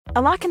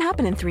A lot can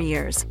happen in 3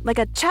 years, like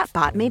a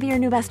chatbot may be your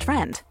new best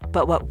friend.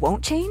 But what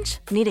won't change?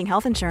 Needing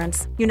health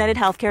insurance. United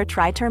Healthcare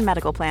Tri-Term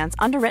Medical Plans,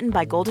 underwritten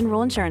by Golden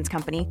Rule Insurance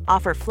Company,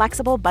 offer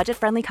flexible,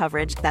 budget-friendly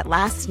coverage that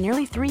lasts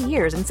nearly 3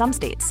 years in some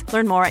states.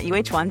 Learn more at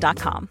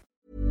uh1.com.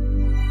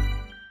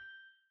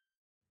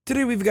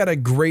 Today we've got a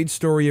great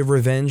story of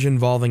revenge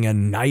involving a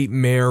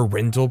nightmare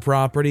rental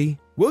property.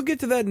 We'll get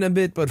to that in a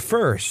bit, but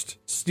first,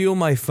 steal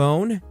my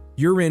phone?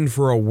 You're in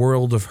for a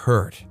world of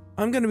hurt.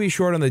 I'm going to be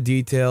short on the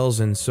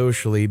details and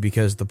socially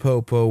because the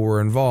Popo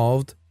were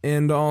involved,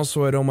 and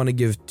also I don't want to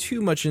give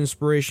too much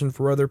inspiration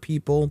for other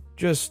people,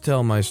 just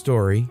tell my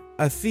story.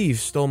 A thief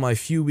stole my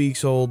few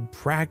weeks old,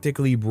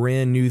 practically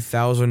brand new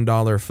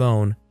 $1,000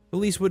 phone.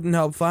 Police wouldn't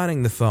help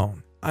finding the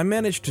phone. I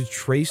managed to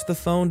trace the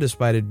phone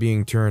despite it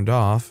being turned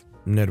off.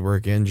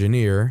 Network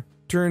engineer.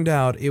 Turned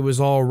out it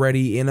was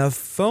already in a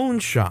phone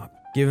shop.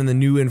 Given the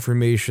new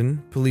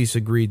information, police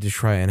agreed to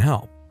try and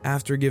help.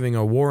 After giving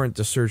a warrant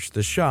to search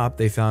the shop,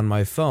 they found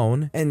my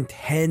phone and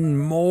 10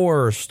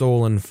 more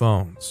stolen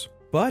phones.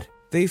 But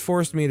they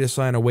forced me to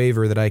sign a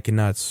waiver that I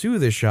cannot sue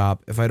the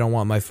shop if I don't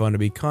want my phone to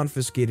be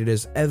confiscated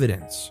as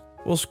evidence.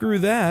 Well, screw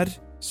that.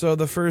 So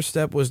the first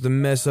step was to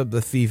mess up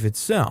the thief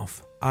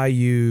itself. I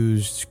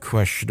used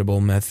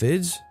questionable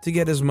methods to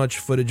get as much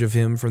footage of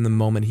him from the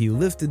moment he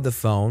lifted the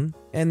phone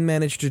and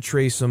managed to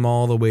trace him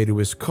all the way to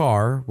his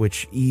car,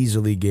 which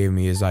easily gave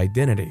me his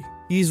identity.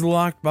 He's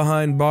locked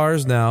behind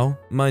bars now.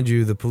 Mind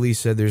you, the police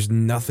said there's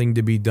nothing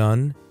to be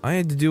done. I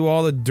had to do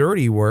all the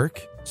dirty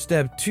work.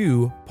 Step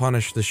 2,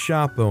 punish the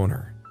shop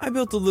owner. I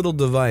built a little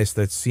device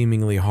that's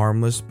seemingly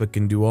harmless but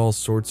can do all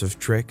sorts of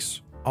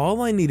tricks.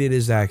 All I needed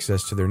is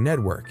access to their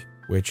network,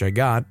 which I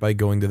got by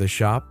going to the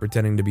shop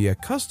pretending to be a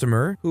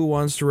customer who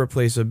wants to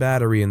replace a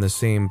battery in the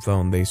same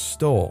phone they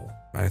stole.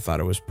 I thought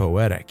it was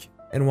poetic.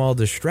 And while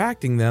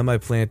distracting them, I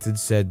planted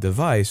said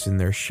device in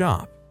their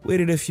shop.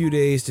 Waited a few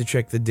days to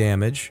check the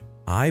damage.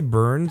 I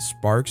burned,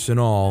 sparks and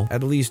all,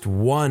 at least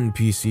one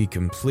PC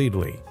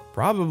completely.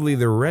 Probably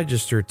their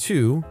register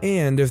too,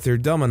 and if they're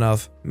dumb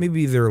enough,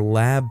 maybe their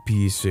lab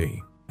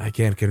PC. I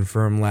can't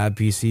confirm lab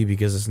PC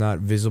because it's not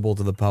visible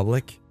to the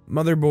public.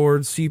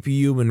 Motherboard,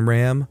 CPU and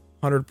RAM,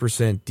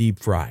 100% deep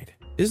fried.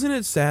 Isn't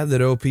it sad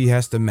that OP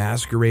has to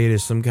masquerade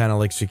as some kind of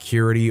like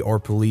security or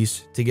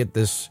police to get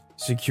this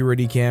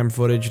security cam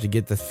footage to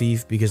get the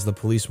thief because the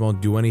police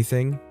won't do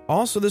anything?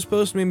 Also, this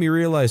post made me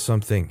realize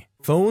something.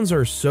 Phones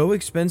are so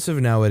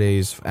expensive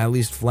nowadays, at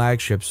least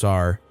flagships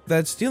are,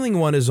 that stealing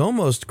one is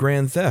almost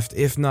grand theft,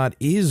 if not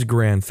is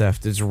grand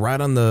theft. It's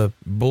right on the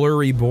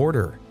blurry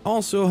border.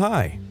 Also,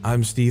 hi,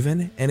 I'm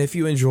Steven, and if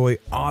you enjoy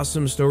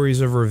awesome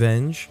stories of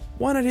revenge,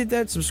 why not hit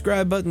that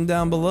subscribe button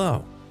down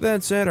below?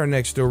 That said, our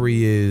next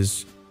story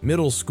is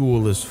Middle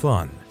School is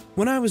Fun.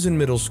 When I was in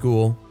middle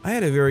school, I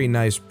had a very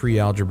nice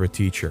pre-algebra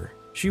teacher.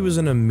 She was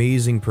an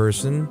amazing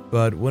person,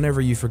 but whenever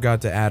you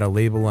forgot to add a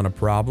label on a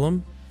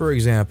problem, for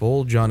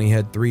example, Johnny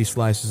had 3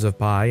 slices of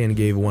pie and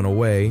gave one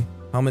away,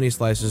 how many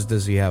slices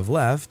does he have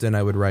left? And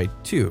I would write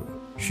 2.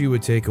 She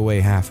would take away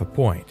half a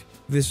point.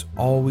 This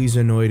always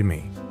annoyed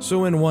me.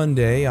 So in one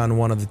day, on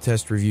one of the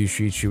test review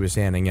sheets she was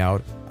handing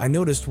out, I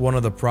noticed one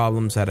of the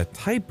problems had a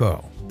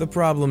typo. The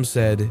problem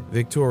said,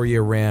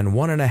 Victoria ran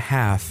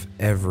 1.5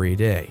 every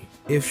day.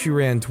 If she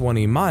ran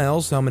 20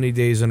 miles, how many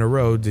days in a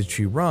row did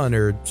she run,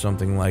 or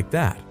something like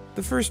that?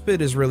 The first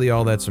bit is really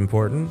all that's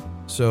important,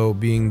 so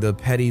being the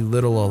petty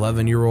little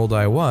 11-year-old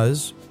I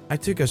was, I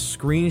took a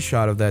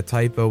screenshot of that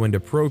typo into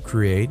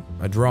Procreate,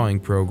 a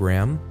drawing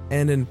program,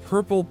 and in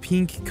purple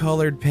pink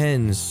colored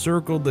pens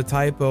circled the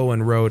typo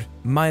and wrote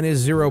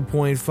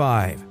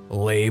 -0.5,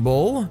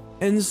 label,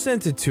 and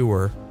sent it to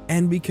her.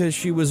 And because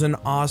she was an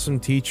awesome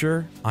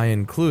teacher, I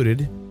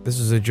included, this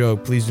is a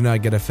joke, please do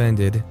not get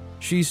offended,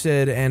 she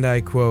said, and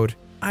I quote,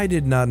 "I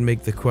did not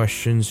make the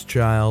questions,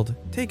 child.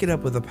 Take it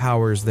up with the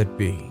powers that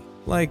be."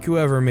 Like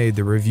whoever made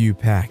the review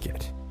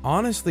packet.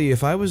 Honestly,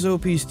 if I was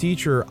OP's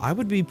teacher, I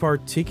would be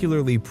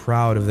particularly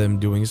proud of them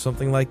doing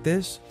something like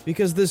this,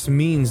 because this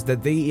means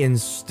that they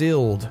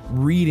instilled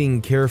reading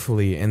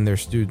carefully in their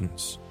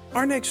students.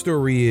 Our next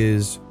story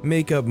is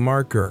Makeup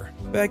Marker.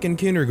 Back in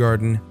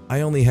kindergarten,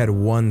 I only had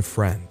one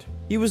friend.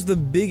 He was the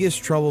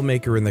biggest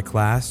troublemaker in the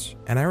class,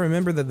 and I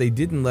remember that they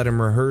didn't let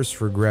him rehearse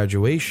for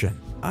graduation.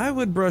 I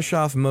would brush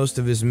off most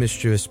of his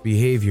mischievous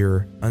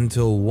behavior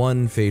until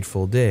one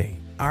fateful day.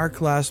 Our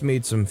class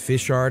made some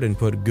fish art and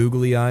put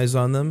googly eyes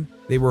on them.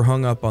 They were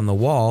hung up on the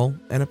wall,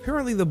 and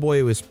apparently the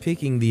boy was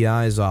picking the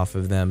eyes off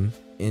of them,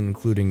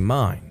 including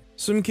mine.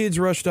 Some kids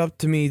rushed up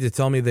to me to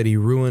tell me that he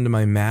ruined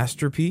my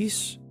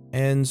masterpiece,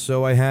 and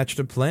so I hatched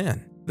a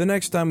plan. The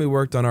next time we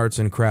worked on arts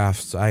and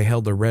crafts, I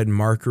held a red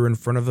marker in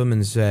front of him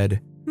and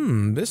said,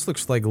 this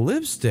looks like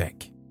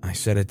lipstick. I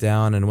set it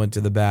down and went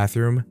to the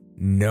bathroom,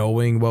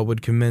 knowing what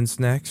would commence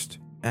next.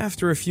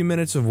 After a few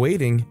minutes of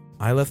waiting,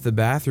 I left the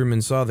bathroom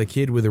and saw the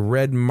kid with a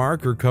red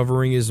marker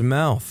covering his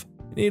mouth.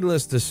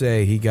 Needless to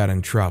say, he got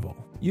in trouble.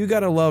 You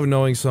gotta love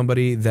knowing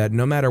somebody that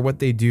no matter what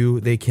they do,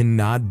 they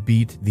cannot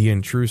beat the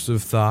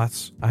intrusive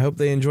thoughts. I hope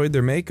they enjoyed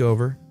their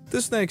makeover.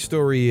 This next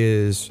story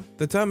is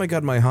the time I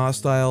got my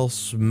hostile,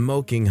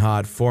 smoking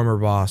hot former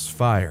boss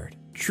fired.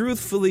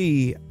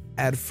 Truthfully,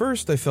 at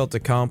first I felt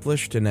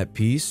accomplished and at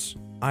peace.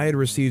 I had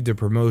received a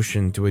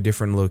promotion to a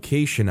different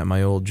location at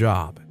my old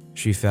job.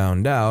 She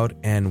found out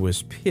and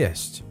was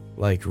pissed,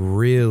 like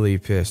really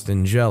pissed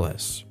and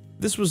jealous.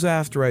 This was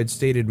after I'd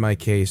stated my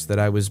case that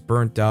I was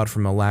burnt out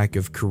from a lack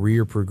of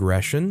career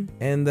progression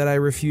and that I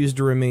refused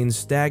to remain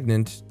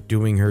stagnant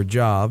doing her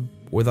job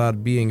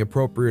without being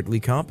appropriately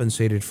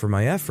compensated for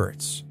my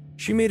efforts.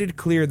 She made it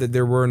clear that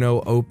there were no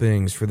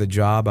openings for the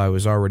job I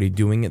was already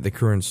doing at the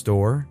current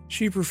store.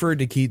 She preferred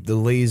to keep the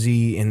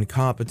lazy,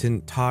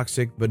 incompetent,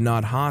 toxic, but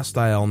not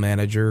hostile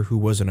manager who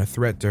wasn't a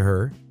threat to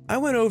her. I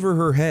went over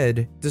her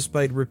head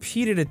despite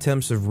repeated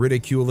attempts of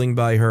ridiculing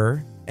by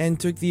her and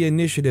took the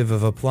initiative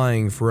of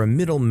applying for a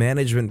middle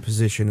management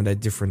position at a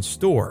different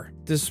store,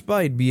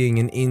 despite being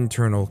an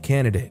internal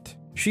candidate.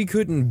 She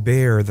couldn't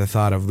bear the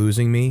thought of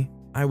losing me.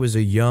 I was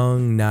a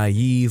young,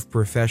 naive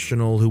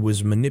professional who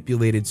was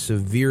manipulated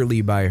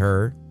severely by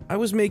her. I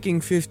was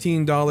making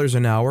 $15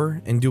 an hour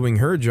and doing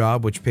her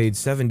job, which paid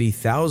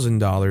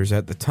 $70,000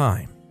 at the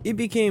time. It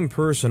became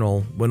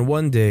personal when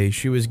one day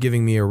she was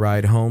giving me a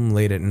ride home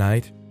late at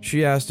night.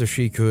 She asked if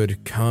she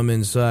could come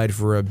inside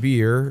for a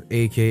beer,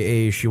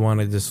 aka she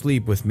wanted to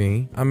sleep with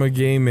me. I'm a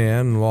gay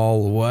man,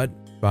 lol, what?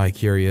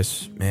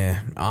 Bi-curious.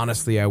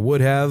 Honestly I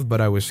would have,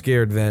 but I was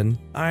scared then.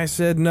 I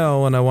said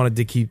no and I wanted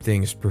to keep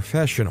things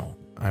professional.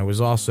 I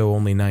was also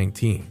only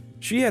 19.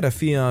 She had a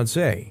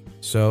fiance,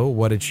 so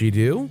what did she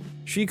do?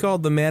 She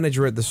called the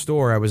manager at the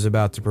store I was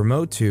about to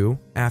promote to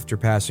after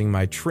passing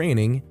my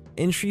training,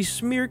 and she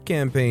smear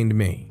campaigned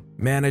me.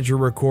 Manager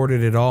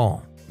recorded it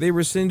all. They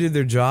rescinded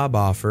their job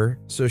offer,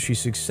 so she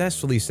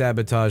successfully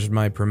sabotaged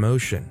my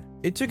promotion.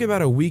 It took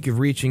about a week of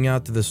reaching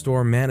out to the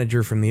store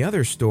manager from the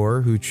other store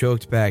who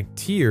choked back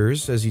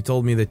tears as he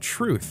told me the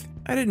truth.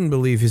 I didn't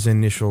believe his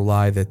initial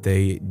lie that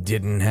they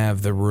didn't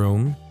have the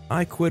room.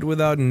 I quit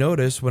without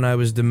notice when I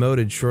was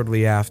demoted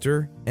shortly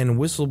after and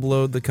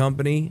whistleblowed the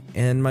company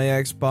and my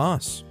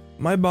ex-boss.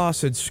 My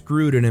boss had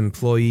screwed an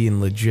employee in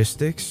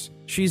logistics.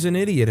 She's an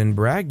idiot and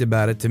bragged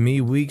about it to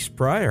me weeks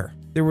prior.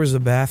 There was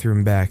a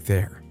bathroom back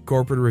there.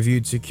 Corporate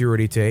reviewed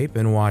security tape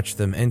and watched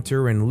them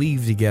enter and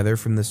leave together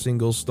from the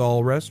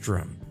single-stall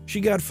restroom. She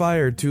got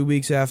fired 2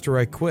 weeks after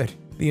I quit.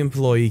 The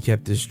employee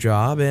kept his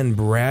job and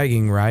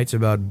bragging rights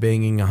about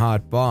banging a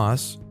hot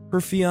boss. Her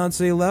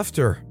fiancé left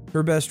her.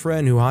 Her best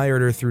friend who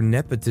hired her through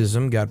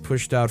nepotism got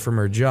pushed out from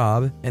her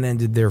job and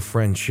ended their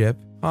friendship.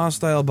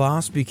 Hostile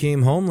boss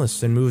became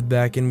homeless and moved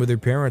back in with her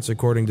parents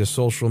according to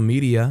social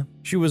media.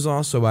 She was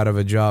also out of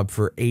a job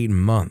for 8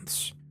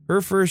 months.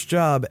 Her first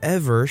job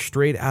ever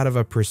straight out of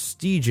a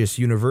prestigious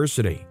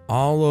university.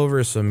 All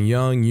over some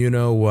young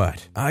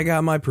you-know-what. I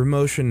got my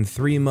promotion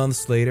 3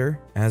 months later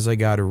as I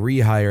got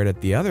rehired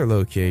at the other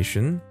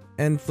location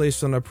and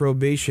placed on a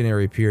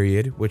probationary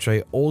period, which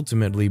I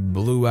ultimately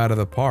blew out of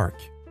the park.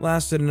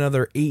 Lasted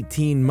another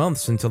 18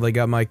 months until I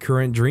got my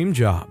current dream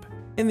job.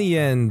 In the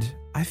end,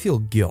 I feel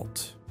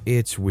guilt.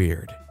 It's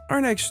weird.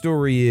 Our next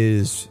story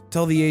is,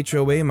 tell the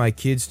HOA my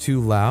kid's too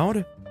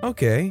loud?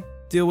 Okay,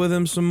 deal with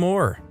him some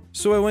more.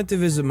 So I went to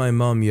visit my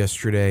mom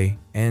yesterday,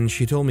 and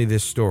she told me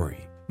this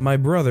story. My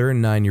brother,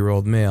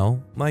 9-year-old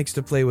male, likes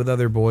to play with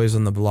other boys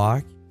on the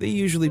block. They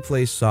usually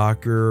play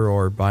soccer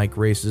or bike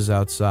races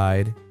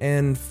outside,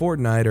 and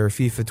Fortnite or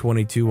FIFA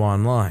 22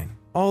 online.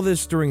 All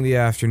this during the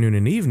afternoon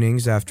and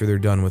evenings after they're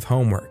done with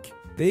homework.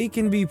 They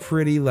can be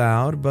pretty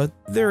loud, but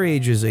their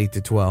age is 8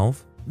 to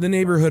 12. The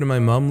neighborhood my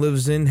mom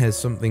lives in has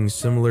something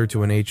similar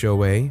to an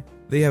HOA.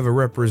 They have a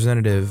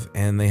representative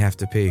and they have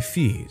to pay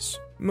fees,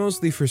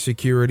 mostly for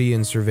security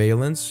and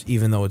surveillance,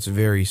 even though it's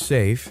very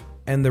safe.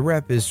 And the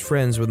rep is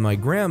friends with my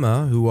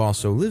grandma, who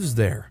also lives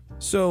there.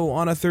 So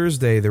on a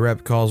Thursday, the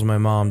rep calls my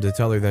mom to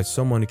tell her that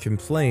someone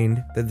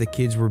complained that the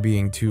kids were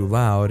being too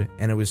loud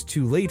and it was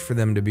too late for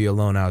them to be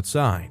alone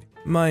outside.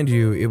 Mind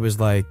you, it was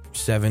like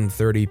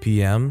 7:30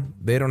 p.m.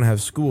 They don't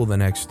have school the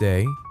next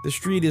day. The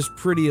street is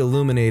pretty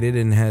illuminated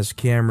and has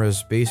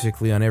cameras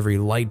basically on every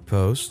light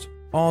post.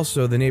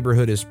 Also, the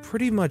neighborhood is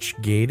pretty much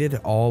gated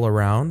all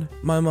around.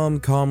 My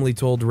mom calmly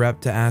told Rep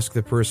to ask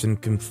the person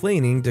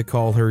complaining to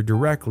call her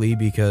directly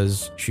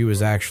because she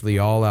was actually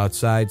all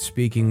outside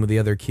speaking with the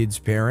other kids'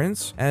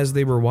 parents as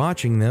they were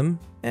watching them,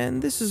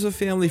 and this is a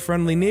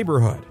family-friendly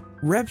neighborhood.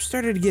 Rep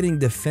started getting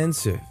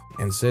defensive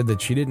and said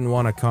that she didn't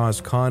want to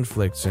cause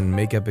conflicts and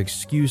make up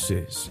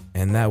excuses,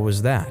 and that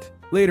was that.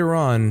 Later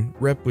on,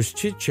 Rep was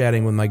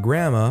chit-chatting with my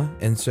grandma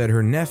and said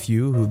her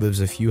nephew, who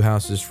lives a few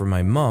houses from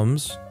my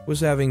mom's,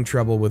 was having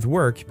trouble with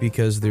work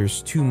because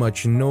there's too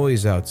much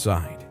noise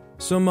outside.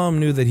 So Mom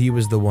knew that he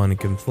was the one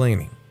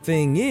complaining.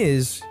 Thing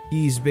is,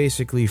 he's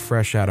basically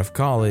fresh out of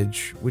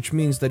college, which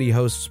means that he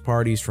hosts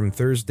parties from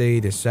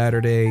Thursday to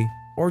Saturday,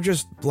 or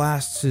just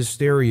blasts his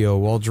stereo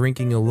while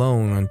drinking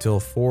alone until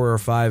 4 or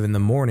 5 in the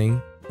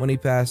morning when he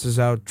passes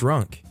out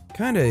drunk.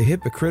 Kinda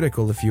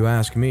hypocritical if you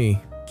ask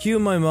me. Cue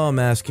my mom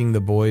asking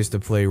the boys to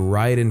play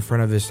right in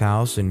front of his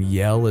house and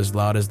yell as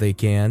loud as they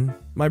can.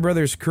 My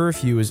brother's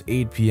curfew is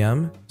 8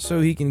 p.m., so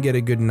he can get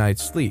a good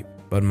night's sleep.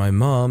 But my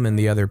mom and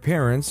the other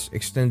parents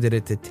extended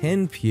it to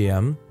 10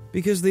 p.m.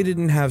 because they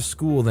didn't have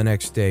school the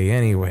next day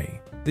anyway.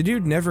 The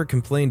dude never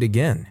complained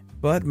again,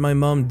 but my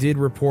mom did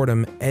report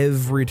him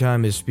every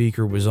time his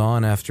speaker was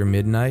on after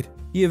midnight.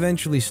 He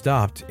eventually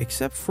stopped,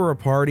 except for a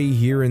party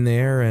here and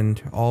there,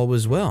 and all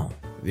was well.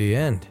 The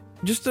end.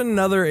 Just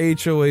another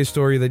HOA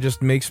story that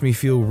just makes me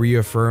feel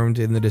reaffirmed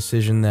in the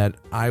decision that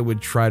I would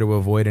try to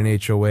avoid an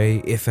HOA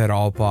if at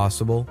all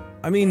possible.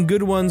 I mean,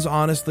 good ones,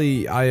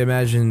 honestly, I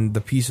imagine the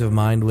peace of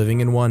mind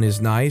living in one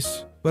is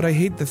nice, but I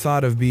hate the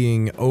thought of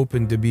being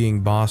open to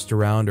being bossed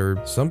around,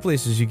 or some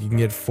places you can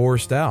get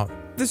forced out.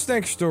 This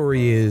next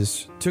story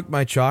is, took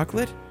my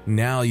chocolate?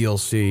 Now you'll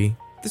see.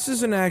 This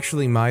isn't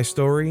actually my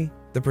story.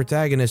 The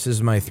protagonist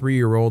is my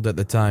 3-year-old at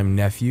the time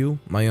nephew,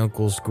 my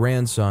uncle's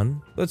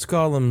grandson. Let's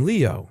call him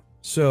Leo.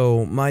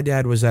 So, my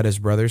dad was at his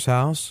brother's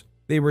house.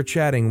 They were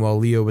chatting while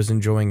Leo was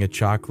enjoying a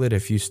chocolate a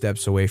few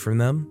steps away from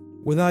them.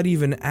 Without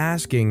even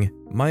asking,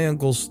 my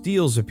uncle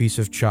steals a piece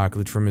of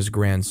chocolate from his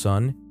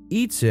grandson,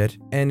 eats it,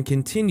 and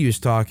continues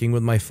talking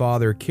with my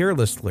father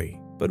carelessly.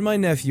 But my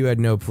nephew had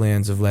no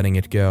plans of letting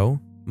it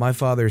go. My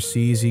father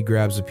sees he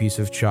grabs a piece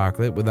of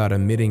chocolate without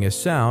emitting a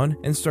sound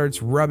and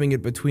starts rubbing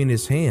it between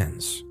his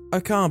hands.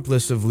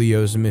 Accomplice of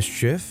Leo's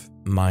mischief,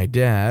 my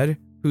dad,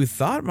 who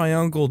thought my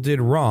uncle did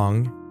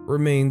wrong,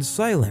 remained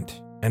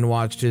silent and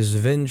watched his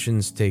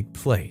vengeance take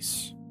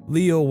place.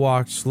 Leo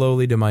walked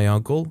slowly to my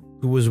uncle,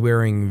 who was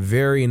wearing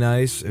very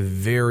nice,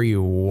 very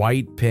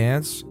white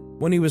pants.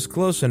 When he was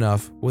close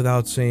enough,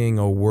 without saying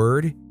a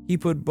word, he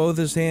put both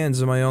his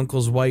hands in my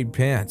uncle's white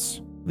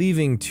pants,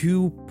 leaving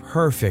 2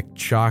 perfect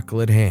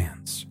chocolate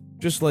hands.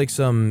 Just like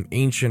some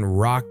ancient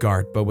rock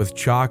art, but with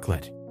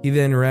chocolate. He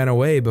then ran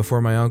away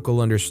before my uncle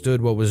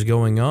understood what was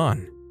going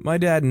on. My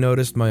dad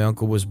noticed my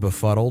uncle was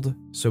befuddled,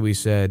 so he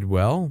said,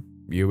 "Well,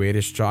 you ate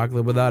his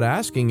chocolate without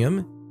asking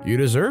him. You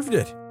deserved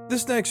it."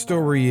 This next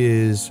story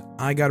is,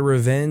 I Got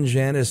Revenge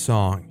and a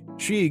Song.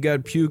 She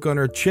got puke on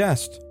her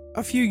chest.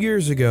 A few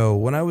years ago,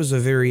 when I was a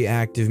very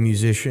active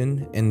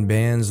musician in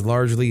bands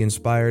largely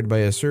inspired by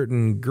a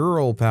certain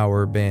girl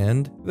power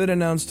band that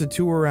announced a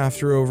tour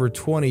after over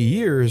 20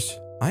 years,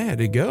 I had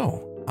to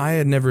go. I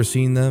had never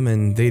seen them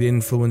and they'd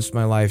influenced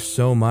my life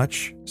so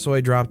much, so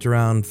I dropped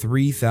around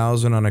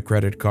 $3,000 on a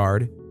credit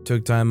card,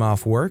 took time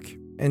off work,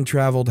 and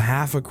traveled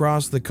half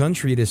across the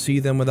country to see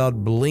them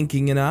without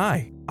blinking an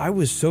eye. I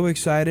was so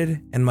excited,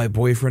 and my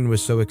boyfriend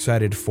was so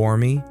excited for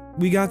me.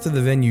 We got to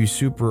the venue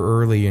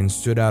super early and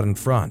stood out in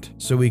front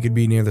so we could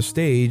be near the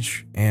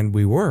stage, and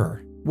we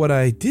were. What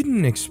I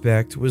didn't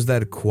expect was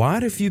that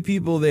quite a few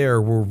people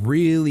there were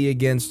really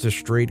against a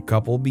straight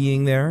couple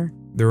being there.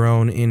 Their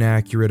own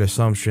inaccurate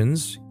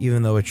assumptions,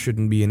 even though it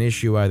shouldn't be an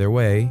issue either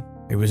way.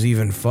 It was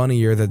even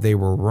funnier that they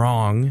were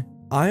wrong.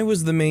 I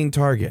was the main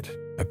target.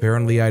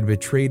 Apparently I'd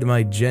betrayed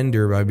my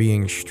gender by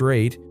being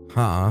straight,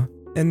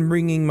 and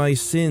bringing my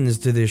sins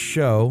to this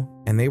show,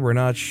 and they were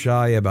not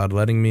shy about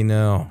letting me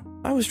know.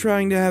 I was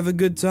trying to have a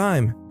good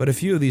time, but a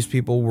few of these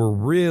people were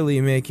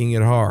really making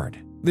it hard.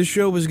 The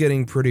show was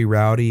getting pretty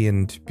rowdy,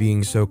 and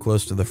being so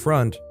close to the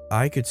front,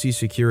 I could see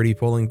security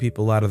pulling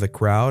people out of the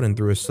crowd and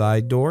through a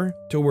side door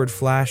toward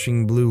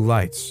flashing blue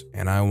lights,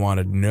 and I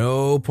wanted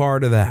no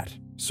part of that.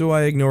 So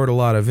I ignored a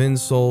lot of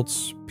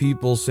insults,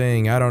 people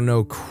saying I don't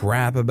know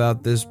crap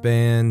about this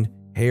band,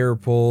 hair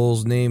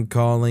pulls, name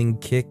calling,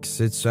 kicks,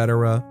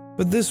 etc.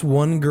 But this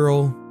one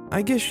girl,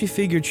 I guess she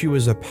figured she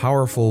was a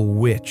powerful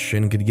witch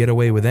and could get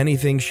away with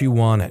anything she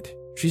wanted.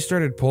 She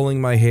started pulling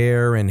my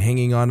hair and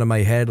hanging onto my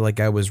head like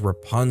I was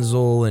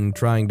Rapunzel and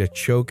trying to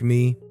choke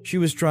me. She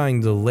was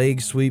trying to leg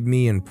sweep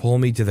me and pull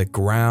me to the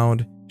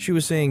ground. She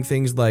was saying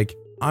things like,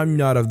 "I'm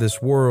not of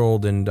this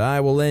world and I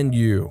will end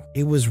you."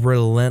 It was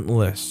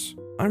relentless.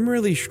 I'm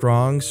really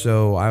strong,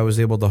 so I was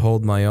able to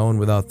hold my own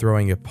without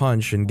throwing a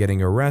punch and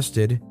getting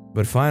arrested.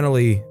 But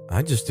finally,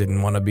 I just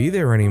didn't want to be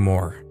there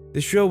anymore.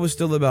 The show was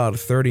still about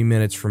 30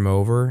 minutes from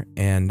over,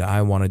 and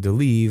I wanted to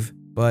leave,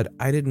 but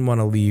I didn't want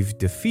to leave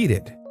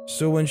defeated.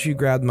 So when she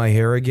grabbed my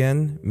hair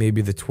again,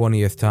 maybe the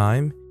 20th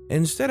time,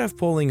 instead of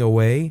pulling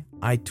away,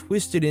 I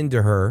twisted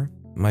into her.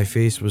 My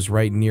face was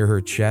right near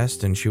her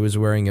chest and she was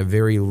wearing a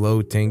very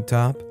low tank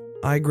top.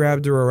 I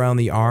grabbed her around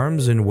the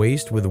arms and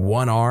waist with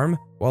one arm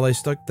while I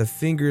stuck the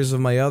fingers of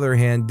my other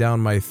hand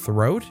down my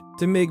throat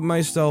to make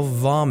myself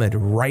vomit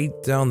right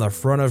down the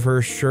front of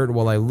her shirt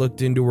while I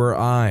looked into her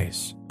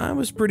eyes. I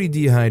was pretty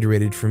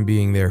dehydrated from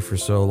being there for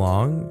so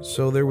long,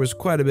 so there was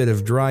quite a bit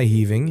of dry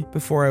heaving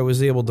before I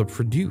was able to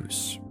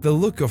produce. The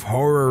look of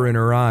horror in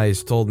her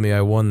eyes told me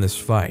I won this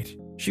fight.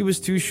 She was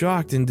too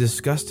shocked and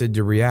disgusted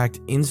to react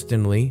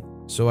instantly,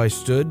 so I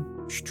stood,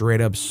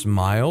 straight up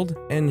smiled,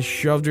 and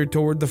shoved her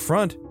toward the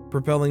front,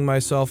 propelling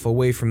myself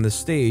away from the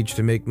stage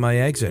to make my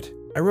exit.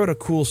 I wrote a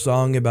cool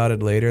song about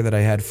it later that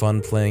I had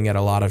fun playing at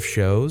a lot of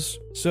shows.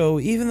 So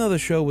even though the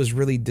show was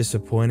really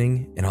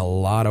disappointing in a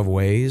lot of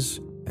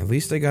ways, at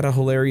least I got a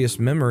hilarious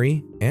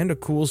memory and a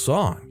cool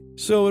song.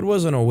 So it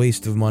wasn't a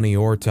waste of money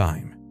or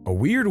time. A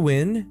weird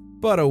win,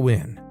 but a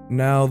win.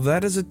 Now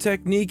that is a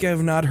technique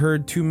I've not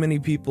heard too many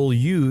people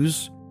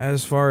use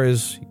as far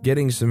as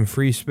getting some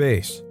free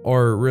space,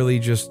 or really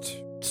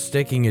just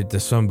sticking it to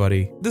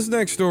somebody. This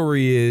next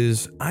story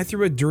is, I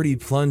threw a dirty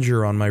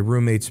plunger on my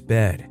roommate's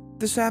bed.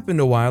 This happened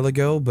a while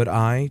ago, but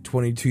I,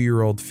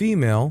 22-year-old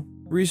female,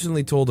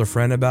 recently told a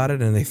friend about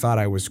it and they thought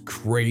I was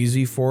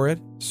crazy for it,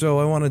 so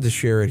I wanted to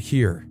share it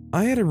here.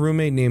 I had a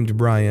roommate named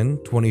Brian,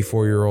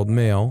 24-year-old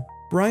male.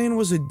 Brian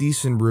was a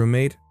decent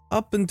roommate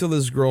up until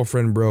his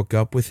girlfriend broke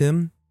up with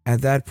him.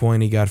 At that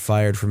point, he got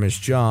fired from his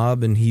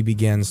job and he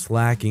began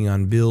slacking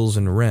on bills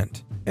and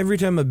rent. Every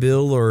time a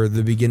bill or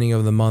the beginning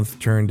of the month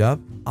turned up,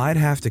 I'd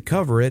have to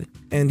cover it,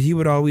 and he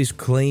would always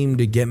claim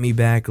to get me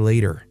back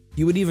later.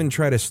 He would even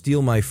try to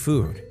steal my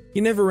food.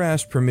 He never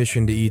asked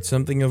permission to eat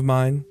something of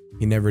mine.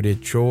 He never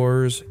did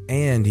chores,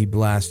 and he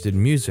blasted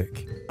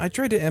music. I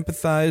tried to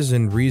empathize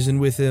and reason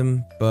with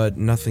him, but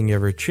nothing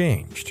ever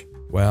changed.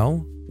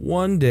 Well,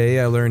 one day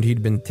I learned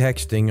he'd been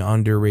texting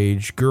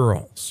underage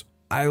girls.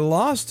 I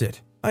lost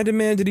it. I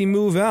demanded he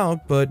move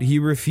out, but he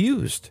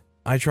refused.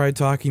 I tried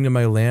talking to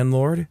my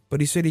landlord, but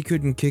he said he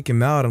couldn't kick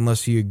him out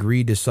unless he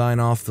agreed to sign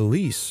off the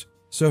lease.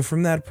 So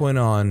from that point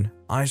on,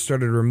 I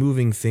started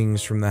removing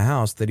things from the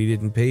house that he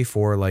didn't pay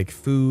for, like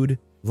food,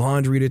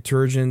 laundry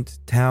detergent,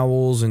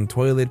 towels, and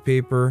toilet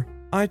paper.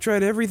 I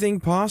tried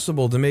everything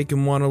possible to make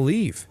him want to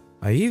leave.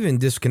 I even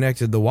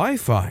disconnected the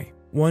Wi-Fi.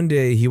 One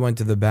day he went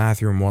to the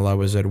bathroom while I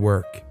was at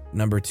work.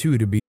 Number 2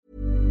 to be.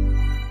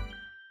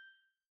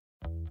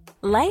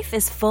 Life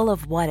is full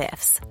of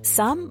what-ifs.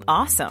 Some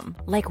awesome,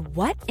 like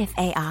what if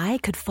AI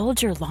could fold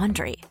your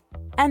laundry?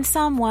 And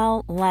some,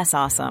 well, less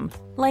awesome,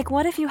 like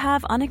what if you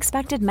have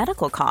unexpected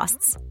medical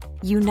costs?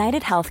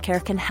 United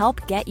Healthcare can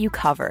help get you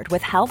covered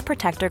with Health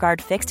Protector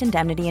Guard fixed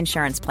indemnity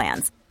insurance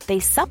plans. They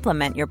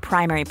supplement your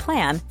primary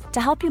plan to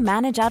help you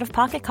manage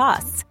out-of-pocket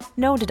costs.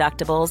 No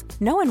deductibles,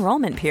 no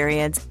enrollment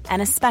periods,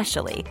 and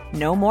especially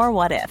no more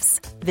what-ifs.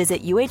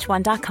 Visit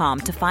uh1.com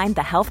to find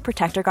the Health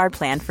Protector Guard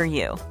plan for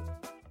you.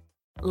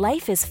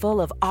 Life is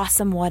full of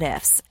awesome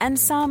what-ifs, and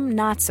some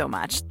not so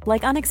much,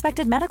 like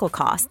unexpected medical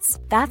costs.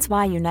 That's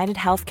why United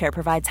Healthcare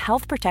provides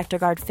Health Protector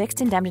Guard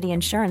fixed indemnity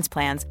insurance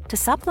plans to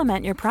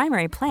supplement your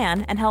primary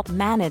plan and help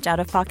manage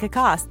out-of-pocket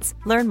costs.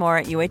 Learn more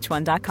at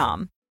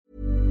uh1.com.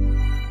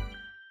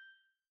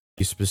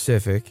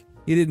 Specific,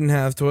 he didn't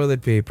have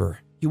toilet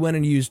paper. He went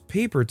and used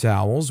paper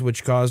towels,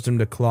 which caused him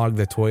to clog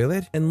the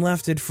toilet, and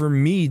left it for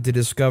me to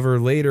discover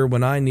later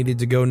when I needed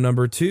to go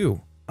number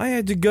 2. I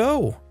had to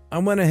go. I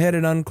went ahead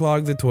and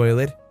unclogged the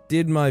toilet,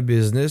 did my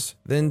business,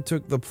 then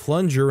took the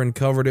plunger and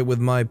covered it with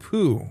my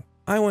poo.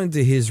 I went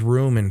to his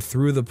room and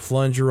threw the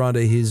plunger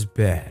onto his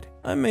bed.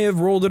 I may have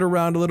rolled it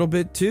around a little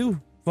bit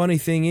too. Funny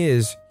thing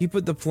is, he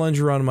put the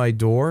plunger on my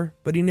door,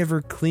 but he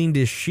never cleaned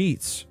his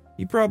sheets.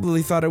 He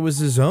probably thought it was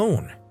his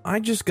own. I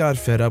just got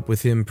fed up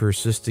with him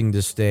persisting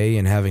to stay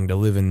and having to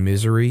live in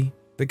misery.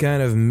 The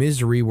kind of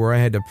misery where I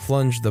had to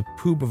plunge the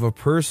poop of a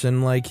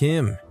person like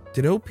him.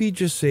 Did OP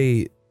just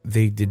say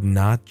they did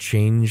not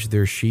change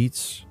their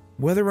sheets?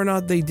 Whether or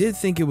not they did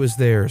think it was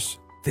theirs,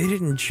 they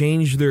didn't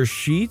change their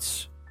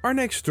sheets? Our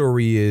next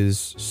story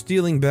is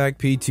stealing back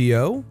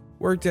PTO.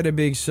 Worked at a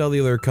big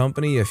cellular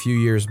company a few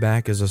years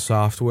back as a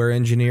software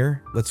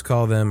engineer. Let's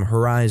call them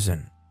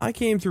Horizon. I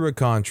came through a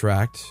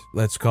contract.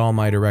 Let's call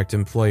my direct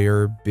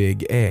employer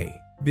Big A.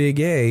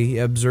 Big A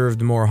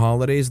observed more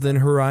holidays than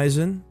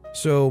Horizon.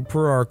 So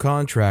per our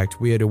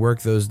contract, we had to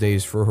work those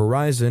days for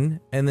Horizon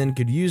and then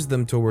could use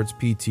them towards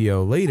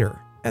PTO later.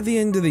 At the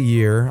end of the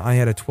year, I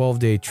had a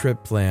 12-day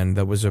trip planned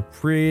that was a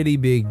pretty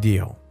big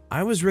deal.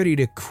 I was ready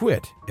to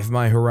quit if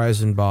my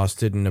Horizon boss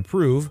didn't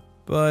approve,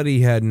 but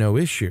he had no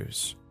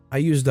issues. I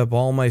used up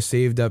all my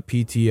saved up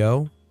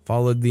PTO,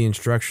 followed the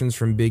instructions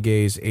from Big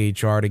A's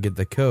HR to get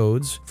the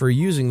codes for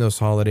using those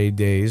holiday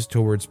days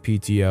towards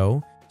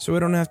PTO, so I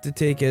don't have to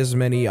take as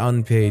many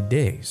unpaid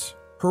days.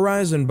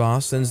 Horizon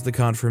boss sends the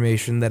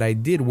confirmation that I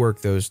did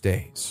work those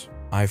days.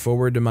 I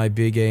forward to my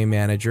Big A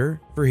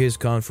manager for his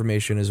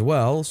confirmation as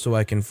well, so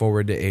I can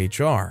forward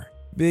to HR.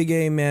 Big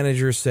A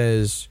manager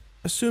says,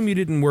 assume you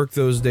didn't work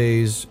those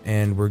days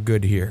and we're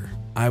good here.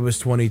 I was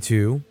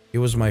 22, it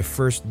was my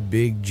first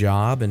big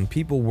job and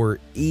people were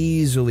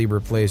easily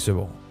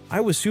replaceable.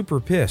 I was super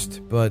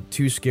pissed, but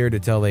too scared to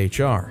tell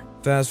HR.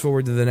 Fast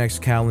forward to the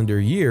next calendar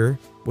year,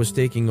 was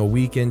taking a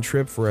weekend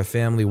trip for a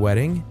family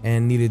wedding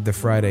and needed the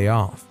Friday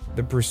off.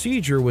 The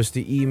procedure was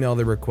to email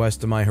the request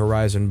to my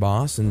Horizon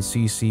boss and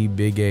CC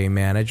Big A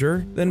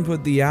manager, then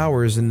put the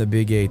hours in the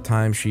Big A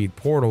timesheet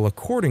portal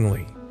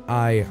accordingly.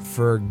 I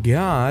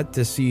forgot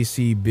to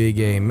CC Big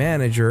A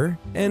manager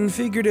and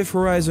figured if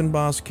Horizon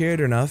boss cared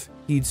enough,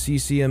 he'd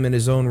CC him in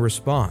his own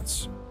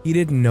response. He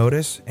didn't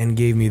notice and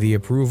gave me the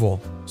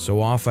approval,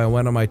 so off I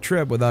went on my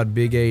trip without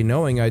Big A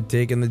knowing I'd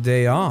taken the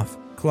day off,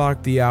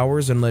 clocked the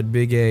hours and let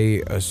Big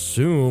A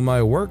assume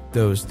I worked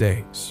those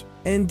days.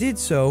 And did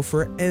so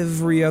for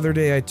every other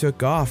day I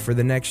took off for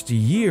the next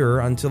year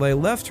until I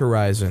left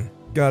Horizon.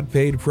 Got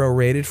paid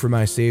prorated for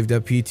my saved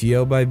up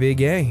PTO by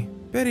Big A.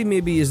 Petty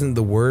maybe isn't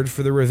the word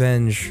for the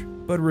revenge,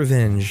 but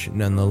revenge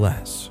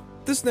nonetheless.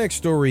 This next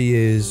story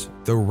is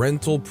the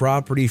rental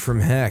property from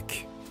heck.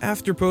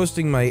 After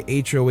posting my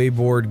HOA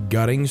board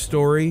gutting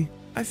story,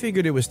 I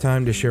figured it was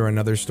time to share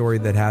another story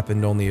that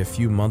happened only a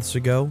few months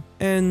ago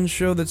and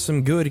show that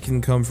some good can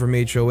come from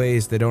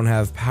HOAs that don't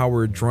have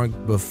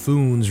power-drunk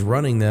buffoons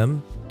running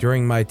them.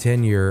 During my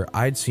tenure,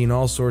 I'd seen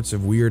all sorts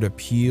of weird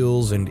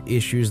appeals and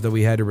issues that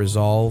we had to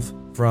resolve,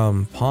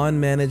 from pond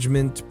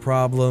management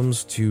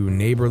problems to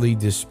neighborly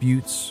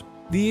disputes.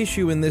 The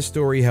issue in this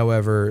story,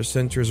 however,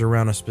 centers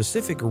around a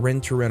specific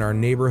renter in our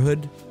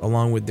neighborhood,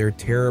 along with their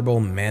terrible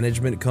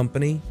management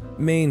company.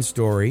 Main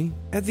story: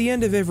 at the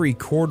end of every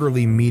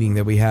quarterly meeting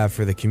that we have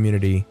for the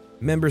community,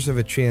 members have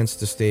a chance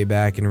to stay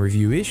back and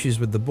review issues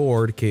with the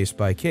board case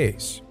by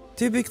case.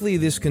 Typically,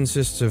 this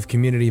consists of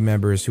community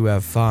members who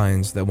have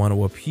fines that want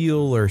to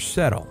appeal or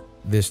settle.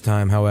 This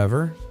time,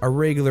 however, a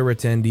regular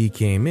attendee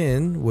came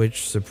in,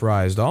 which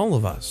surprised all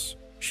of us.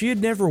 She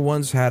had never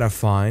once had a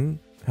fine,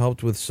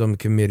 helped with some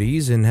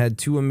committees, and had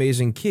 2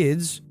 amazing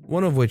kids,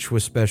 one of which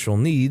was special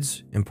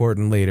needs,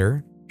 important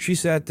later. She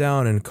sat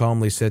down and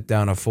calmly set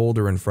down a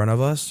folder in front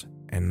of us,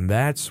 and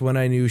that's when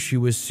I knew she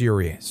was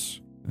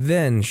serious.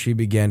 Then she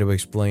began to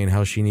explain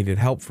how she needed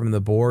help from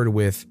the board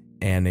with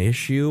an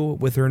issue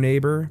with her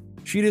neighbor.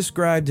 She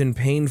described in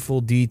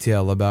painful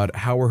detail about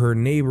how her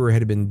neighbor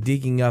had been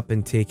digging up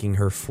and taking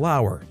her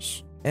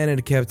flowers, and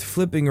had kept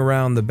flipping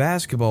around the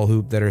basketball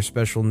hoop that her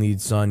special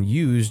needs son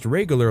used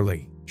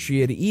regularly.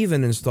 She had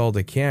even installed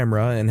a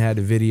camera and had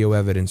video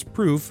evidence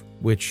proof,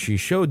 which she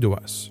showed to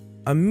us.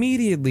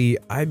 Immediately,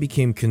 I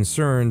became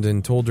concerned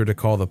and told her to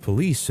call the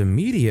police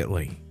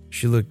immediately.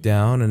 She looked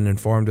down and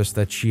informed us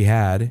that she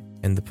had,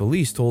 and the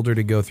police told her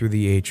to go through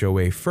the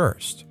HOA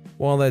first.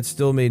 While that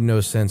still made no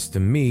sense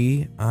to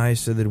me, I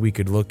said that we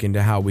could look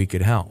into how we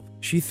could help.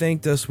 She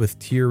thanked us with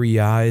teary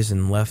eyes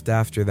and left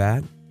after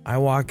that. I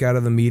walked out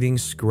of the meeting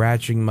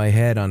scratching my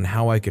head on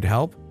how I could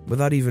help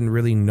without even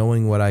really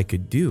knowing what I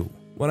could do.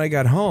 When I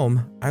got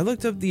home, I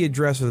looked up the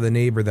address of the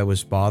neighbor that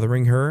was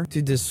bothering her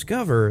to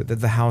discover that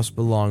the house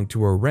belonged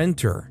to a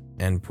renter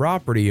and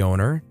property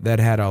owner that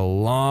had a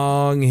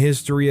long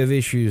history of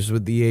issues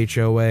with the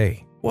HOA.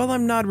 While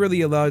I'm not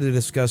really allowed to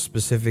discuss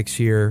specifics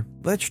here,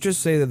 let's just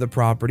say that the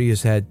property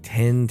has had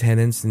 10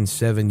 tenants in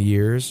 7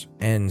 years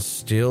and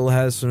still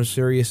has some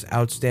serious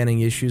outstanding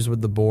issues with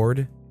the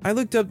board. I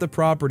looked up the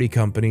property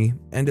company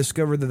and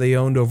discovered that they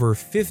owned over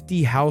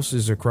 50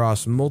 houses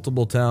across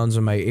multiple towns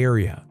in my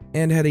area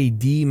and had a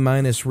D-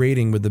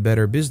 rating with the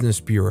Better Business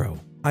Bureau.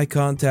 I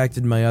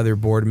contacted my other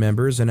board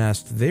members and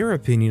asked their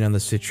opinion on the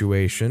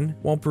situation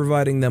while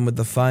providing them with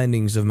the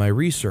findings of my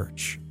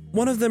research.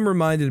 One of them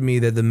reminded me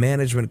that the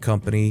management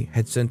company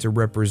had sent a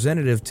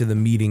representative to the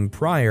meeting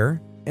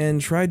prior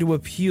and tried to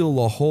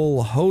appeal a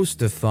whole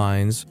host of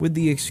fines with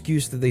the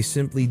excuse that they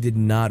simply did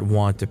not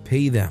want to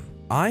pay them.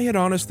 I had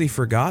honestly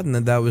forgotten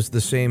that was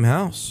the same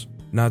house.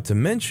 Not to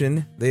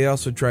mention, they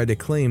also tried to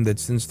claim that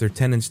since their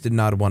tenants did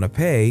not want to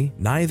pay,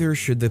 neither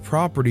should the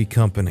property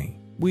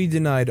company. We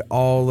denied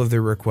all of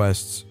their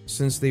requests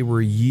since they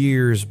were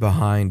years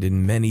behind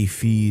in many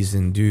fees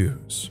and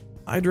dues.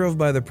 I drove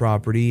by the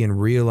property and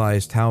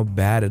realized how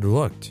bad it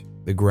looked.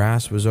 The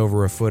grass was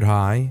over a foot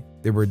high,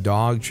 there were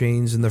dog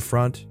chains in the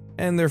front,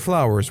 and their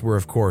flowers were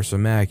of course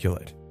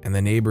immaculate. And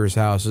the neighbors'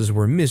 houses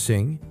were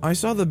missing. I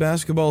saw the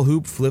basketball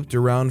hoop flipped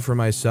around for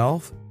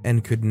myself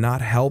and could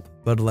not help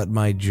but let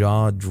my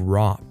jaw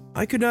drop.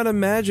 I could not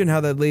imagine how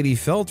that lady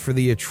felt for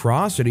the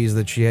atrocities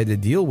that she had to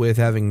deal with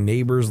having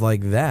neighbors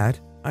like that.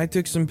 I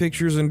took some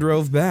pictures and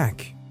drove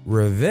back.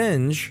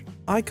 Revenge?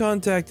 I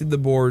contacted the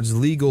board's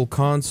legal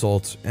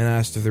consult and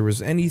asked if there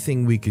was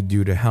anything we could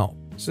do to help,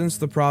 since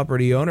the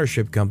property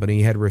ownership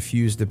company had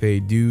refused to pay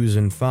dues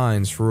and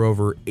fines for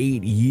over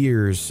 8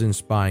 years since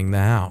buying the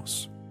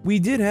house. We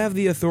did have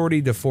the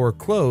authority to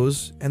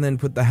foreclose and then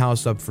put the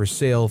house up for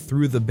sale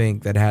through the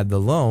bank that had the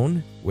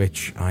loan,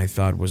 which I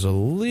thought was a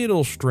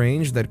little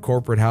strange that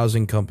corporate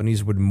housing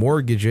companies would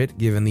mortgage it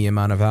given the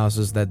amount of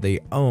houses that they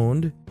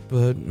owned,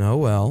 but oh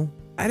well.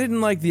 I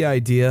didn't like the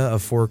idea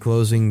of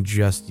foreclosing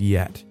just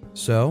yet,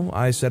 so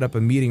I set up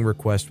a meeting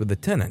request with the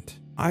tenant.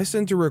 I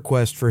sent a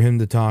request for him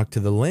to talk to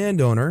the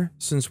landowner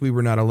since we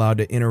were not allowed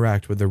to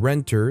interact with the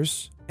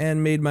renters,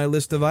 and made my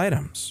list of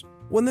items.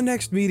 When the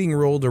next meeting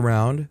rolled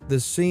around, the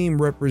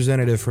same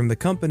representative from the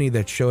company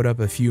that showed up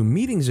a few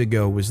meetings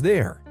ago was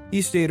there.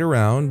 He stayed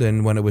around,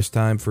 and when it was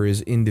time for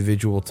his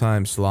individual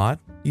time slot,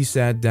 he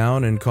sat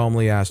down and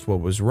calmly asked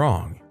what was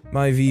wrong.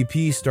 My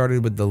VP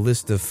started with the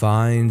list of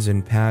fines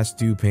and past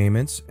due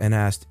payments and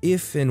asked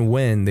if and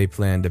when they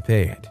planned to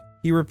pay it.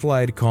 He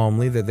replied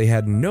calmly that they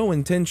had no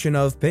intention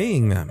of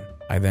paying them.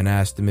 I then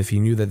asked him if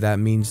he knew that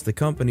means the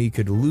company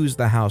could lose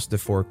the house to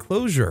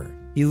foreclosure.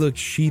 He looked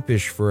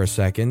sheepish for a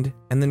second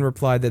and then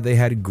replied that they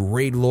had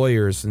great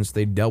lawyers since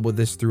they dealt with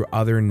this through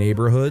other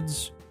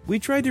neighborhoods. We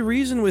tried to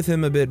reason with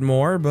him a bit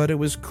more, but it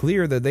was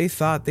clear that they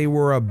thought they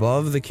were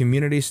above the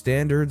community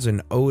standards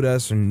and owed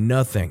us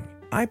nothing.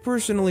 I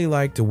personally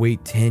like to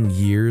wait 10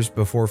 years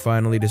before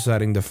finally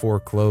deciding to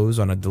foreclose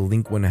on a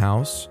delinquent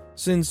house,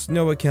 since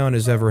no account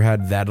has ever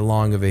had that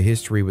long of a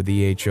history with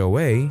the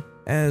HOA,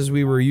 as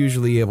we were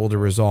usually able to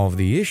resolve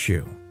the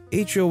issue.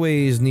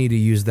 HOAs need to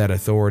use that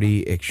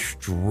authority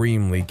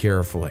extremely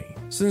carefully.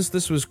 Since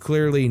this was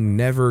clearly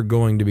never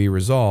going to be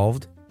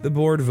resolved, the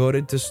board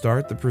voted to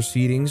start the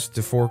proceedings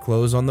to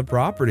foreclose on the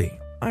property.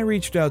 I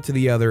reached out to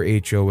the other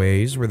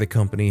HOAs where the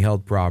company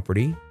held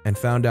property and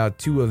found out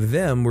 2 of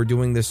them were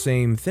doing the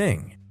same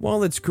thing.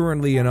 While it's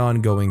currently an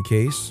ongoing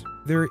case,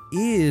 there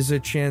is a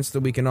chance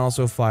that we can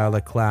also file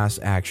a class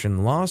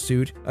action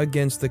lawsuit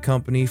against the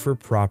company for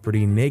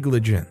property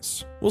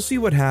negligence. We'll see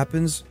what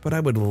happens, but I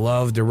would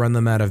love to run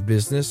them out of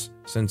business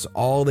since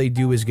all they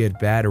do is get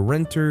bad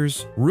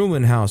renters,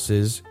 ruin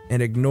houses,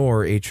 and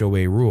ignore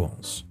HOA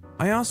rules.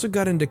 I also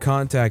got into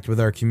contact with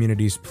our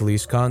community's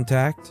police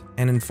contact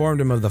and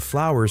informed him of the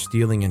flower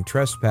stealing and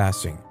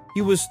trespassing.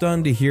 He was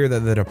stunned to hear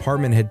that the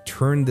department had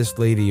turned this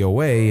lady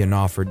away and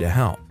offered to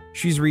help.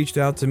 She's reached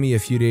out to me a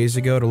few days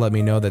ago to let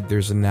me know that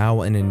there's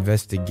now an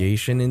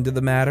investigation into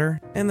the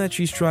matter and that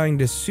she's trying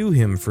to sue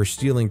him for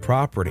stealing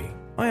property.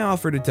 I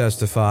offered to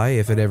testify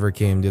if it ever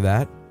came to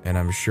that, and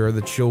I'm sure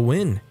that she'll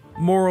win.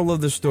 Moral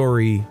of the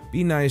story,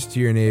 be nice to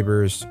your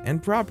neighbors,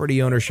 and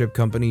property ownership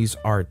companies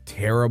are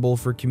terrible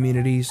for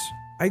communities.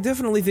 I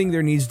definitely think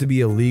there needs to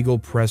be a legal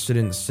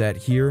precedent set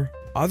here.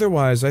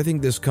 Otherwise, I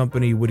think this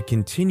company would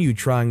continue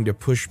trying to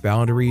push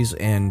boundaries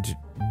and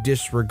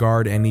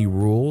disregard any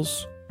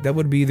rules. That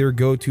would be their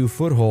go-to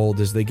foothold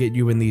as they get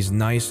you in these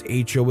nice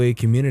HOA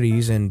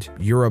communities and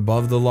you're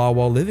above the law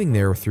while living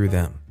there through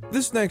them.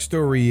 This next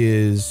story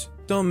is,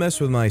 don't mess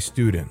with my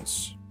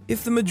students.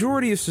 If the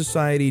majority of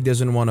society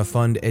doesn't want to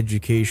fund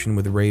education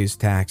with raised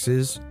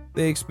taxes,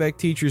 they expect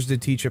teachers to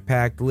teach a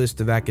packed list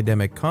of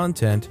academic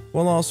content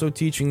while also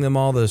teaching them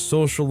all the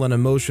social and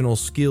emotional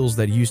skills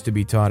that used to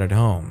be taught at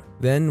home.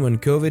 Then, when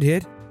COVID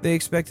hit, they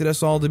expected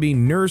us all to be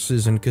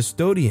nurses and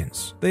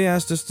custodians. They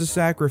asked us to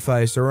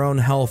sacrifice our own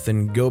health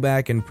and go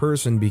back in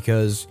person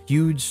because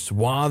huge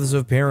swaths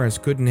of parents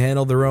couldn't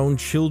handle their own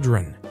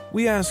children.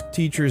 We asked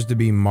teachers to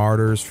be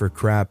martyrs for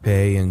crap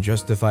pay and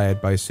justify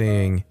it by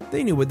saying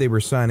they knew what they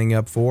were signing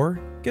up for.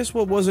 Guess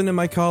what wasn't in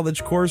my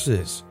college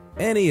courses?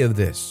 Any of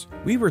this.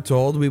 We were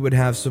told we would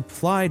have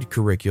supplied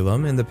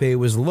curriculum and the pay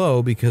was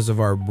low because of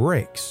our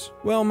breaks.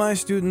 Well, my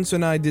students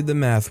and I did the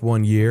math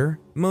one year.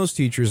 Most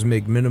teachers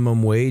make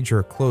minimum wage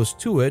or close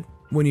to it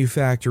when you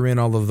factor in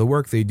all of the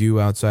work they do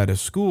outside of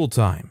school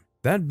time.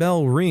 That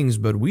bell rings,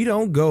 but we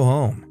don't go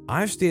home.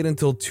 I've stayed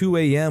until 2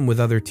 a.m. with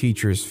other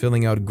teachers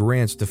filling out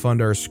grants to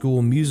fund our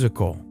school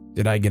musical.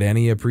 Did I get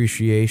any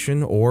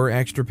appreciation or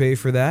extra pay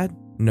for that?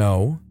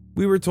 No.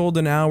 We were told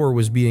an hour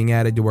was being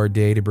added to our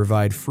day to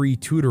provide free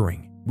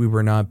tutoring. We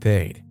were not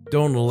paid.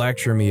 Don't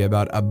lecture me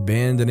about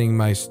abandoning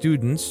my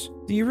students.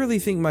 Do you really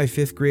think my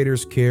 5th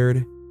graders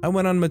cared? I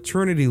went on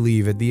maternity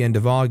leave at the end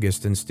of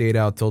August and stayed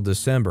out till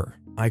December.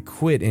 I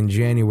quit in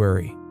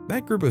January.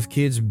 That group of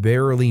kids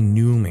barely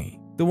knew me.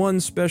 The one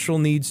special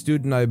needs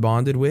student I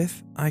bonded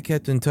with, I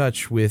kept in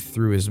touch with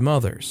through his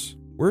mother's.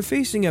 We're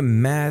facing a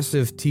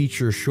massive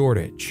teacher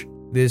shortage.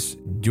 This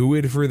do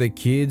it for the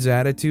kids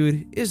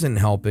attitude isn't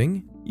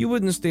helping. You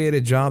wouldn't stay at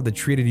a job that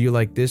treated you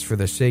like this for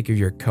the sake of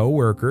your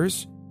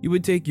coworkers. You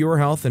would take your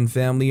health and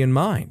family in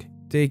mind.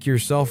 Take your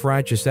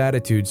self-righteous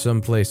attitude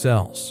someplace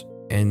else.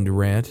 End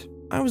rant.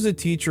 I was a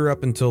teacher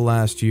up until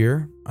last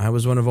year. I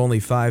was one of only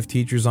 5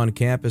 teachers on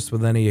campus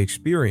with any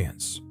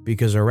experience,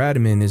 because our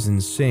admin is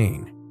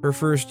insane. Her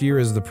first year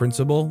as the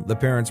principal, the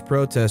parents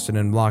protested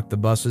and blocked the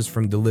buses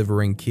from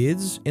delivering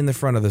kids in the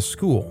front of the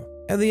school.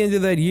 At the end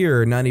of that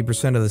year,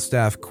 90% of the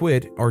staff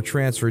quit or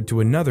transferred to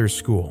another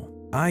school.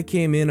 I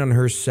came in on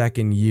her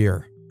 2nd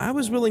year. I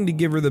was willing to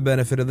give her the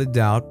benefit of the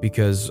doubt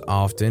because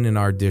often in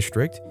our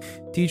district,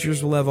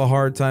 teachers will have a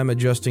hard time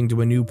adjusting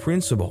to a new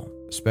principal,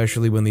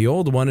 especially when the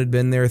old one had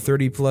been there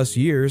 30 plus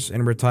years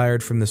and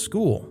retired from the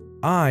school.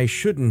 I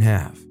shouldn't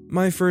have.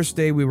 My first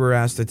day we were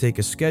asked to take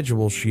a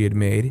schedule she had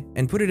made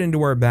and put it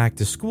into our back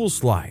to school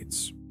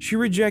slides. She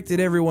rejected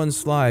everyone's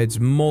slides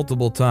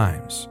multiple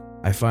times.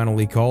 I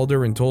finally called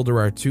her and told her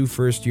our 2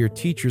 first-year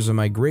teachers on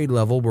my grade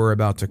level were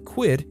about to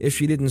quit if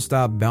she didn't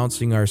stop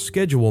bouncing our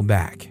schedule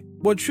back.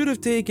 What should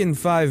have taken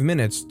 5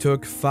 minutes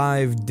took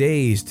 5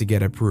 days to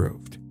get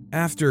approved.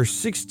 After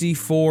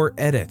 64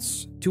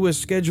 edits to a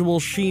schedule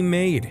she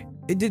made.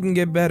 It didn't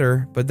get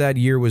better, but that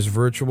year was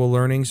virtual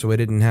learning, so I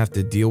didn't have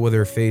to deal with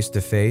her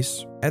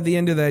face-to-face. At the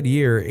end of that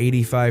year,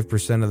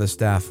 85% of the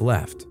staff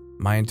left.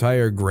 My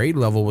entire grade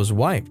level was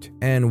wiped,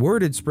 and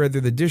word had spread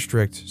through the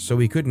district, so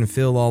we couldn't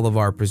fill all of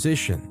our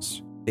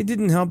positions. It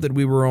didn't help that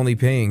we were only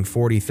paying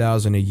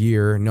 $40,000 a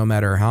year, no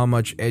matter how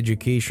much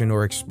education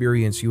or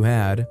experience you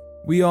had.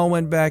 We all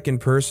went back in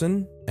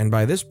person, and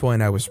by this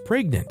point I was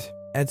pregnant.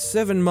 At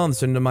 7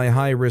 months into my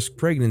high-risk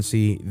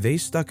pregnancy, they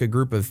stuck a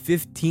group of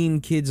 15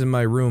 kids in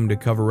my room to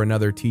cover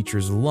another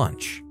teacher's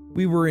lunch.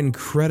 We were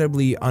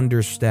incredibly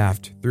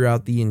understaffed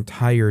throughout the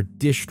entire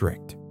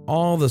district.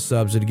 All the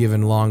subs had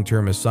given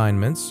long-term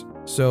assignments,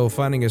 so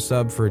finding a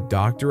sub for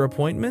doctor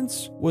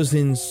appointments was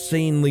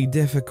insanely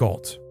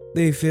difficult.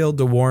 They failed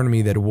to warn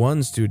me that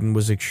one student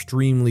was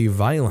extremely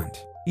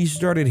violent. He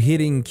started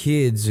hitting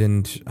kids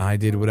and I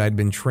did what I'd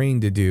been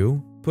trained to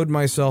do, put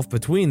myself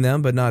between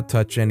them but not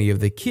touch any of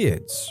the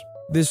kids.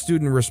 This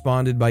student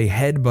responded by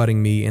headbutting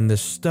me in the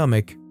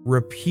stomach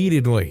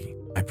repeatedly.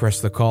 I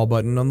pressed the call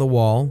button on the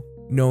wall,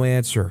 no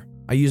answer.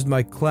 I used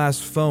my class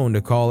phone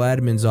to call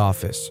admin's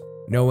office,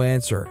 no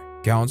answer.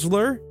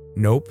 Counselor?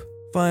 Nope.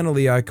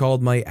 Finally, I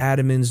called my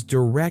admin's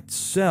direct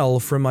cell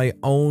from my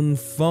own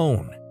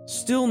phone.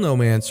 Still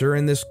no answer,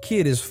 and this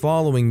kid is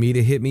following me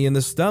to hit me in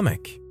the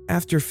stomach.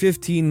 After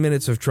 15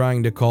 minutes of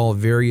trying to call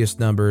various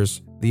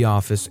numbers, the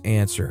office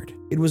answered.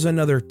 It was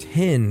another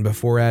 10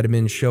 before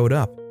admin showed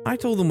up. I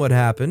told them what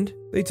happened.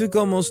 They took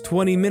almost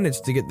 20 minutes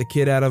to get the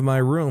kid out of my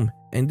room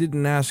and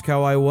didn't ask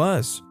how I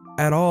was.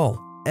 At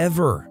all.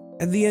 Ever.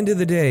 At the end of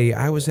the day,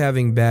 I was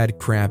having bad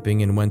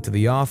cramping and went to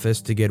the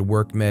office to get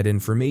work med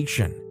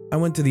information. I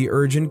went to the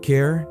urgent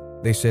care.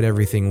 They said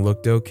everything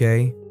looked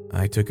okay.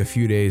 I took a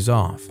few days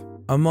off.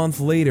 A month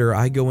later,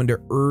 I go into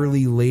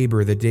early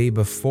labor the day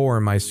before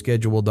my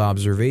scheduled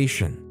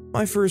observation.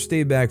 My first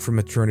day back from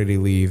maternity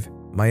leave,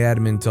 my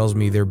admin tells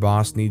me their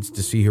boss needs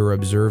to see her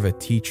observe a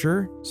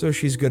teacher, so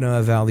she's gonna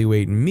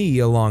evaluate me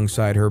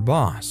alongside her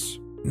boss.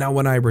 Now,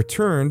 when I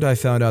returned, I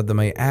found out that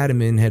my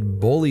admin had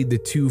bullied the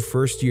 2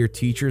 first-year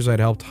teachers I'd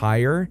helped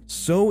hire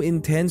so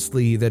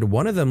intensely that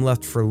one of them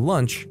left for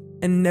lunch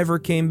and never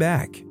came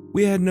back.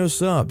 We had no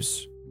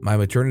subs. My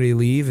maternity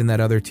leave in that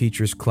other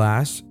teacher's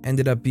class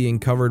ended up being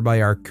covered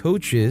by our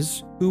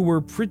coaches, who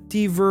were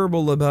pretty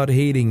verbal about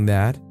hating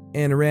that,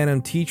 and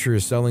random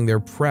teachers selling their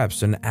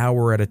preps an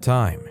hour at a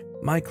time.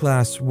 My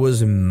class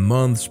was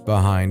months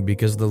behind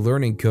because the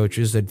learning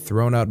coaches had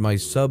thrown out my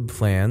sub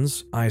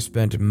plans I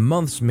spent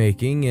months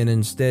making and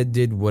instead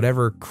did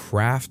whatever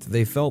craft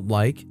they felt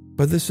like,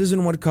 but this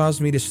isn't what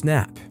caused me to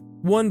snap.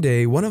 One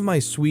day, one of my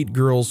sweet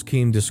girls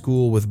came to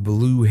school with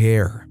blue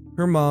hair.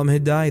 Her mom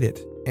had dyed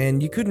it,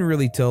 and you couldn't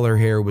really tell her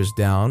hair was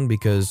down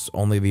because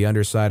only the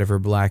underside of her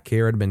black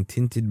hair had been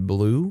tinted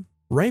blue.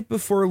 Right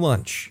before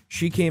lunch,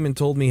 she came and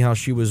told me how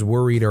she was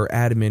worried our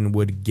admin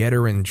would get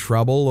her in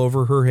trouble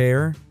over her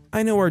hair.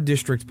 I know our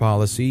district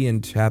policy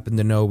and happen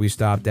to know we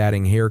stopped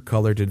adding hair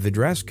color to the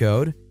dress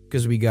code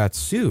because we got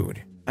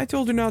sued. I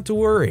told her not to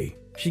worry.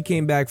 She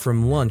came back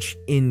from lunch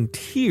in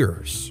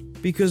tears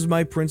because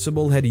my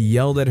principal had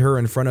yelled at her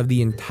in front of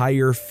the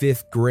entire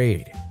 5th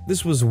grade.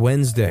 This was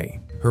Wednesday.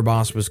 Her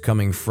boss was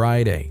coming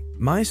Friday.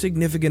 My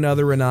significant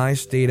other and I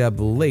stayed up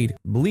late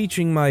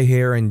bleaching my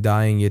hair and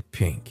dyeing it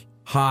pink.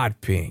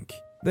 Hot pink.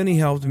 Then he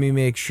helped me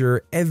make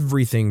sure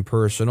everything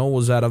personal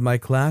was out of my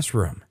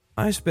classroom.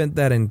 I spent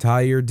that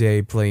entire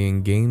day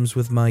playing games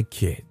with my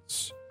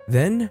kids.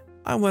 Then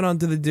I went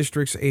onto the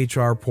district's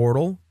HR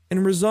portal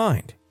and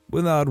resigned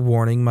without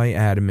warning my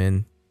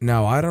admin.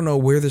 Now, I don't know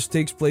where this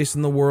takes place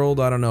in the world.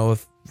 I don't know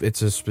if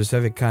it's a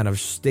specific kind of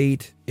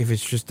state, if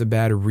it's just a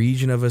bad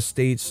region of a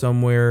state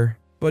somewhere.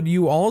 But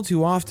you all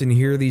too often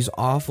hear these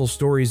awful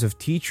stories of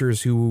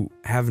teachers who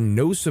have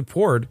no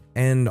support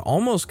and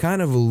almost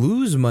kind of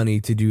lose money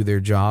to do their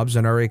jobs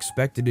and are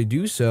expected to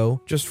do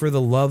so just for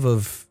the love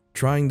of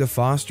trying to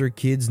foster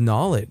kids'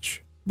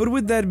 knowledge. But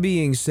with that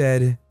being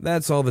said,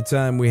 that's all the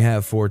time we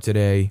have for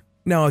today.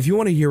 Now, if you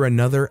want to hear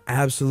another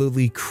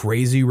absolutely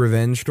crazy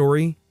revenge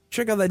story,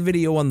 check out that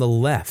video on the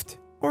left.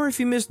 Or if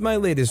you missed my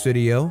latest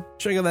video,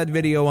 check out that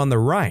video on the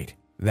right.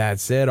 That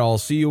said, I'll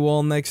see you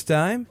all next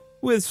time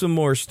with some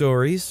more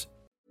stories.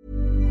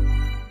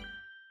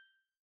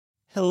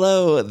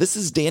 Hello, this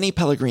is Danny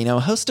Pellegrino,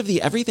 host of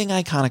the Everything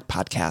Iconic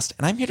podcast,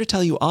 and I'm here to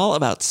tell you all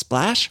about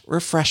Splash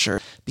Refresher,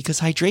 because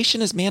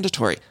hydration is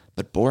mandatory,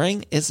 but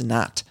boring is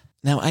not.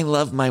 Now, I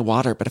love my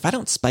water, but if I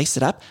don't spice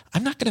it up,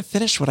 I'm not going to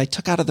finish what I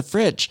took out of the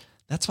fridge.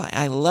 That's why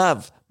I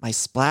love my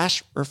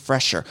Splash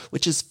Refresher,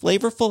 which is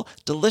flavorful,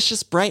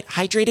 delicious, bright,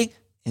 hydrating,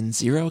 and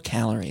 0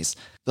 calories.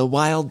 The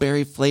wild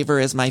berry flavor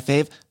is my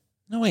fave.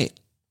 No, wait.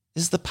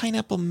 Is the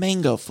pineapple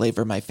mango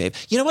flavor my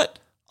fave? You know what?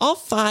 All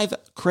 5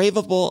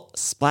 craveable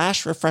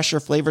Splash Refresher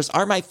flavors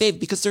are my fave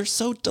because they're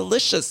so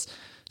delicious.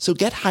 So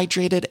get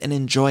hydrated and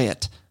enjoy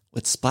it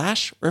with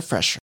Splash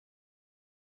Refresher.